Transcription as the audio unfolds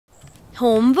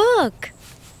Homework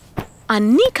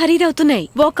అన్నీ ఖరీదవుతున్నాయి.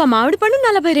 ఒక మామిడి పండు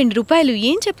 42 రూపాయలు.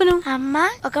 ఏం చెప్పను అమ్మా?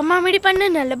 ఒక మామిడి పండు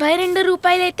 42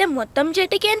 రూపాయలైతే మొత్తం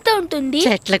చెట్టుకి ఎంత ఉంటుంది?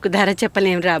 చెట్లకు ధర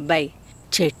చెప్పలేంరా అబ్బాయి.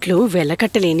 చెట్లు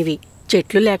వెలకట్టలేనివి.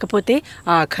 చెట్లు లేకపోతే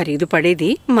ఆ ఖరీదు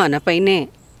పడేది మనపైనే.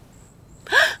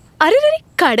 అరే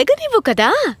కడగనివ్వు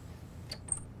కదా.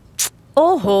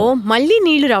 ఓహో, మళ్ళీ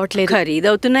నీళ్లు రావట్లేదు.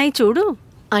 ఖరీదవుతున్నాయి చూడు.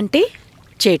 అంటే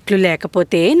చెట్లు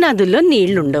లేకపోతే నదుల్లో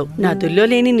నీళ్లుండవు. నదుల్లో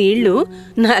లేని నీళ్లు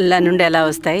నల్ల నుండి ఎలా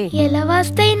వస్తాయి? ఎలా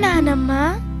వస్తాయి నానమ్మ?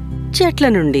 చెట్ల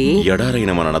నుండి.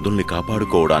 ఎడారైన మన నదుల్ని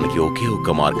కాపాడుకోవడానికి ఒకే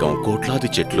ఒక్క మార్గం. కోట్లాది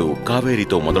చెట్లు.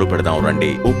 కావేరితో మొదలు పెడదాం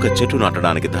రండి. ఒక్క చెట్టు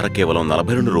నాటడానికి ధర కేవలం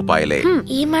 42 రూపాయలే.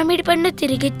 ఈ మామిడి పండు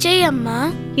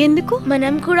తిరిగిచ్చేయమ్మా. ఎందుకు?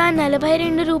 మనం కూడా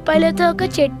 42 రూపాయలతో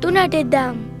ఒక చెట్టు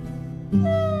నాటేద్దాం.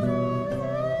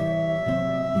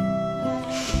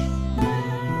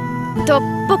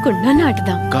 తప్పకుండా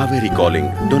నాటుదాం. Kaveri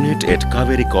calling. Donate at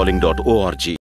kaveriCalling.org.